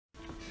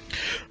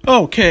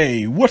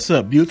Okay, what's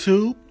up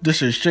YouTube?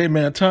 This is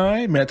J-Man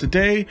Time, and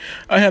today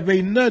I have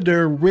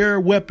another rare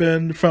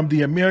weapon from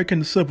the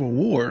American Civil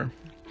War.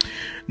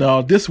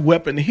 Now, this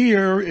weapon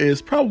here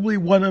is probably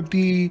one of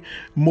the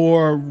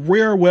more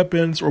rare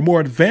weapons or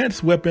more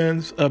advanced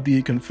weapons of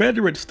the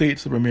Confederate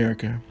States of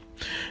America.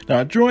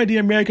 Now, during the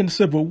American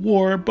Civil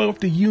War, both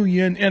the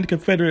Union and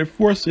Confederate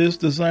forces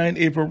designed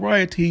a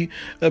variety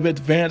of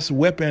advanced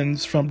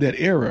weapons from that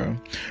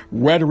era,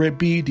 whether it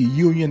be the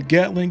Union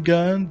Gatling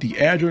gun, the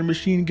Adler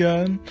machine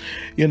gun,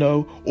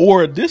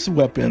 or this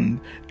weapon,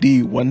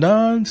 the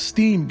Winans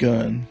steam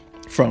gun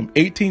from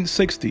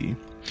 1860.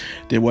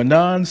 The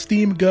Winans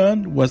steam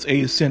gun was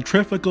a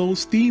centrifugal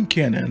steam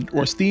cannon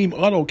or steam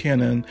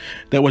autocannon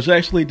that was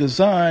actually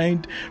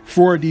designed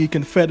for the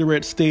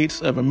Confederate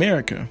States of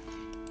America.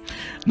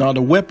 Now,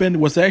 the weapon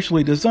was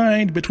actually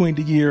designed between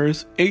the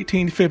years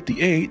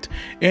 1858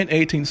 and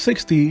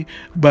 1860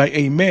 by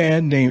a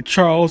man named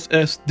Charles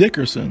S.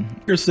 Dickerson.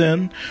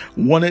 Dickerson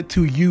wanted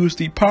to use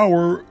the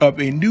power of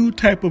a new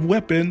type of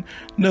weapon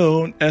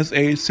known as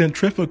a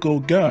centrifugal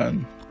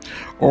gun,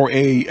 or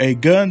a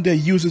gun that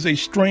uses a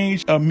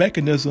strange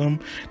mechanism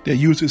that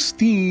uses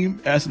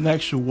steam as an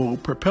actual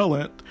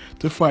propellant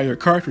to fire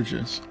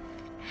cartridges.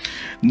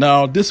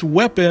 Now, this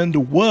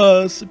weapon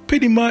was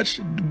pretty much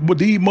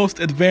the most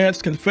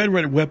advanced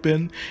Confederate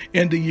weapon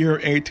in the year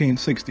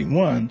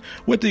 1861,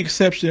 with the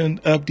exception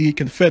of the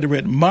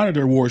Confederate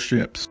monitor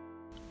warships.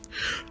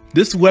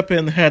 This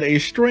weapon had a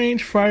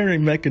strange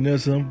firing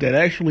mechanism that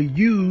actually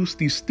used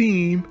the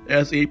steam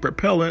as a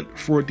propellant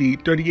for the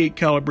 .38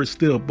 caliber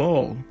steel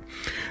ball.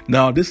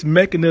 Now, this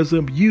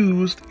mechanism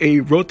used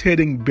a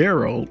rotating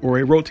barrel or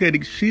a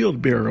rotating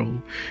shield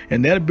barrel,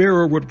 and that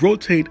barrel would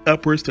rotate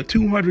upwards to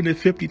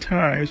 250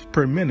 times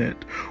per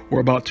minute,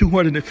 or about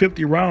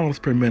 250 rounds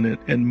per minute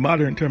in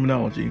modern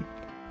terminology.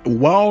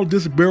 While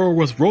this barrel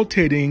was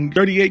rotating,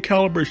 .38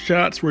 caliber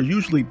shots were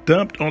usually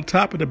dumped on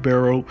top of the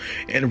barrel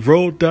and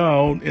rolled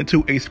down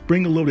into a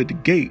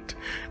spring-loaded gate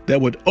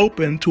that would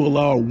open to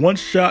allow one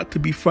shot to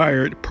be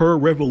fired per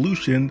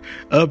revolution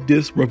of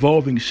this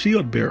revolving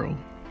shield barrel.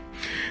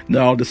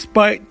 Now,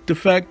 despite the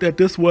fact that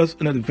this was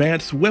an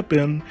advanced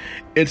weapon,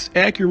 its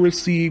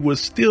accuracy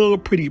was still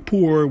pretty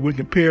poor when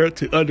compared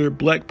to other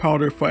black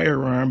powder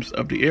firearms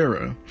of the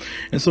era.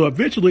 And so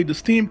eventually the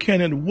steam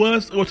cannon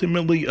was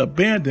ultimately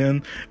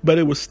abandoned, but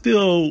it was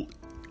still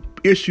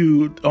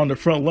issued on the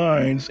front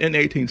lines in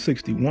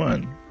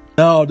 1861.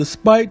 Now,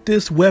 despite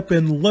this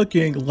weapon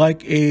looking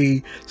like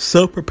a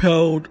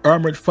self-propelled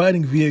armored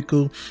fighting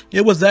vehicle,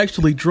 it was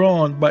actually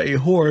drawn by a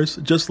horse,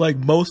 just like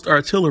most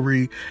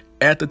artillery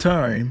at the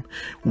time.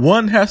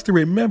 One has to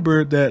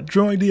remember that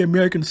during the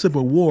American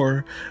Civil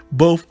War,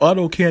 both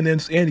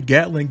autocannons and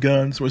Gatling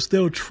guns were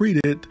still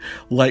treated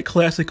like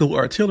classical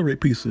artillery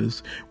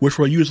pieces, which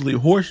were usually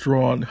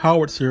horse-drawn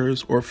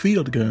howitzers or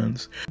field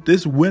guns.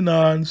 This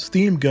Winans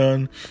steam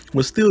gun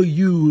was still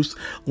used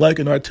like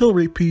an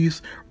artillery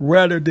piece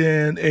rather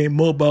than a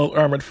mobile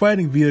armored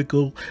fighting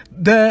vehicle,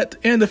 that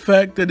and the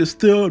fact that it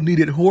still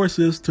needed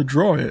horses to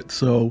draw it.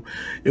 So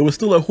it was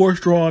still a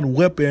horse-drawn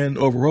weapon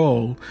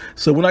overall.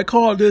 So when I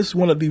call this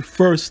one of the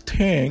first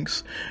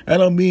tanks, I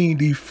don't mean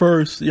the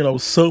first,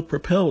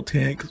 self-propelled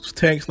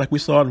tanks like we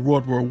saw in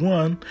World War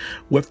I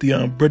with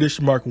the British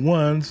Mark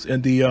I's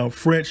and the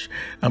French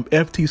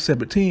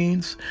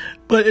FT-17s,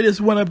 but it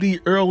is one of the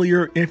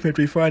earlier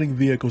infantry fighting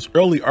vehicles,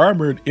 early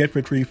armored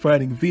infantry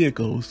fighting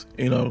vehicles,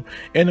 in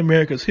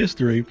America's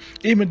history,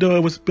 even though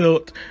it was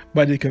built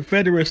by the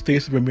Confederate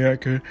States of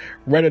America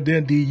rather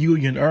than the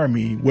Union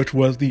Army, which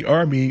was the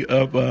army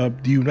of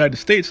the United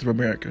States of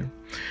America.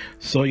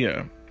 So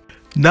yeah.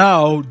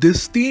 Now,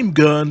 this steam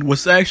gun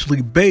was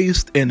actually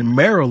based in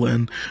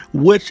Maryland,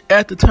 which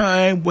at the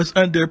time was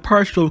under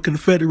partial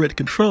Confederate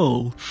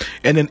control.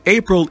 And in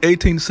April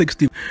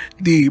 1860,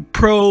 the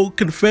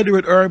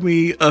pro-Confederate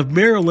Army of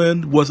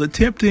Maryland was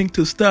attempting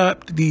to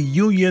stop the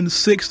Union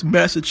 6th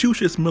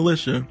Massachusetts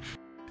militia.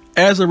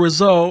 As a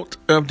result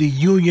of the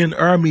Union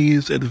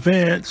Army's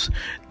advance,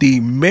 the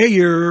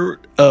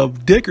mayor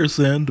of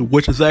Dickerson,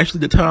 which is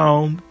actually the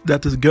town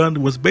that this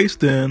gun was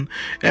based in,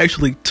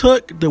 actually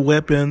took the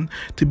weapon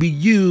to be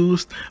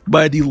used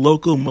by the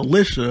local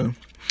militia.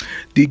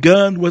 The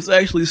gun was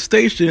actually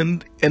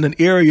stationed in an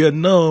area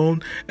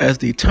known as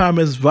the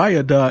Thomas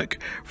Viaduct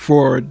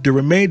for the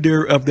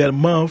remainder of that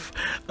month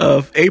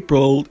of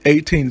April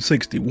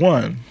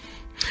 1861.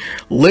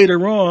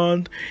 Later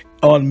on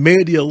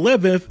May the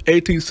 11th,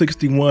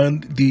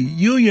 1861, the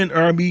Union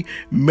Army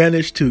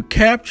managed to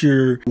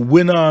capture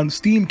Winans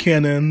steam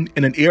cannon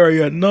in an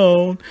area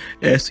known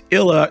as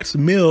Illock's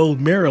Mill,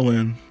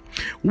 Maryland,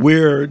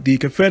 where the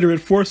Confederate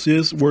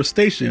forces were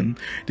stationed.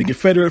 The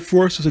Confederate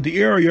forces in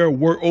the area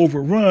were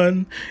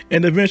overrun,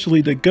 and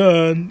eventually the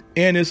gun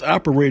and its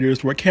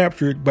operators were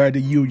captured by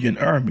the Union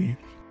Army.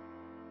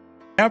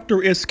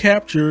 After its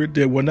capture,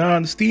 the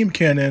Winans steam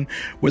cannon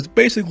was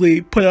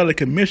basically put out of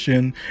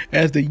commission,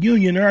 as the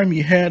Union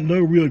Army had no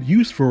real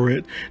use for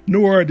it,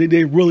 nor did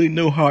they really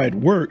know how it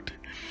worked.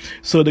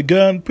 So the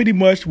gun pretty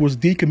much was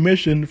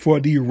decommissioned for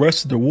the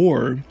rest of the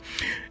war.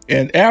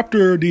 And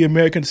after the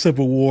American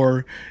Civil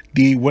War,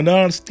 the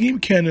Winans steam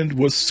cannon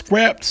was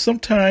scrapped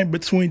sometime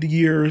between the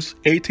years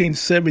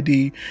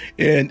 1870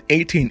 and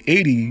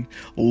 1880,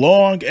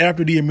 long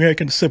after the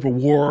American Civil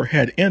War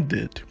had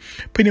ended,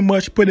 pretty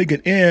much putting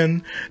an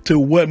end to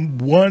what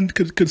one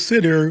could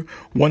consider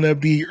one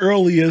of the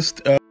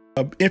earliest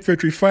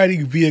infantry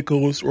fighting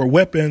vehicles or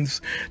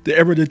weapons to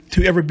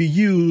ever be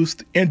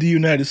used in the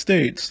United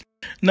States.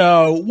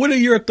 Now, what are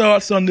your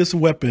thoughts on this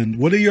weapon?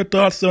 What are your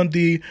thoughts on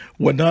the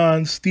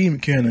Winans steam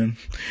cannon?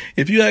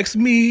 If you ask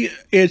me,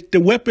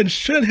 the weapon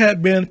should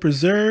have been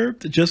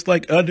preserved, just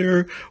like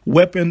other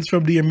weapons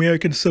from the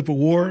American Civil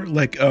War,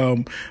 like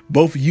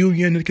both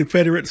Union and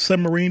Confederate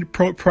submarine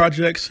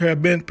projects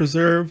have been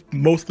preserved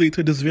mostly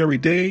to this very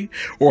day,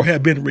 or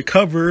have been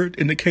recovered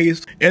in the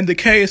case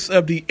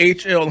of the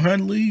H.L.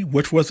 Hunley,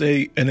 which was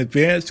an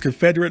advanced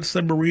Confederate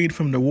submarine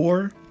from the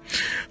war.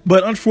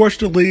 But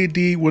unfortunately,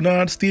 the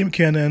Winans steam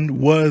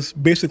cannon was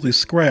basically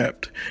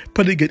scrapped,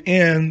 putting an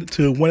end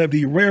to one of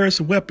the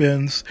rarest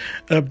weapons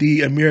of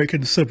the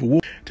American Civil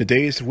War.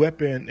 Today's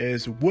weapon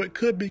is what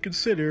could be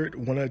considered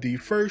one of the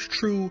first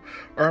true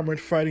armored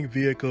fighting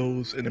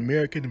vehicles in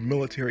American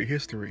military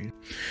history.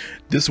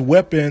 This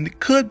weapon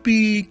could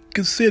be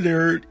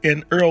considered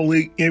an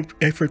early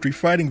infantry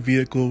fighting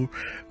vehicle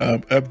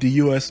of the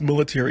U.S.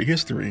 military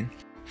history.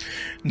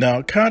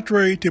 Now,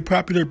 contrary to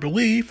popular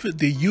belief,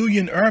 the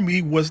Union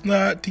Army was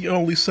not the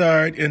only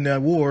side in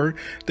that war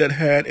that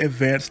had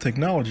advanced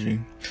technology.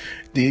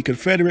 The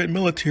Confederate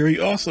military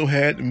also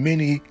had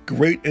many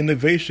great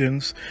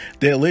innovations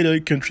that later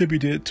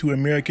contributed to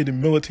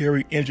American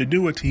military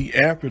ingenuity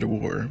after the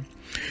war.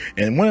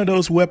 And one of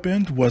those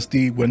weapons was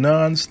the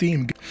Winans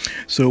steam cannon.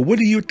 So what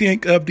do you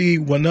think of the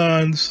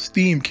Winans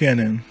steam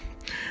cannon?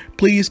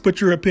 Please put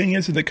your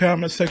opinions in the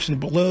comment section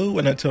below,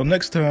 and until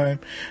next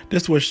time,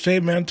 this was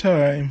J-Man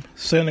Time,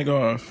 signing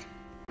off.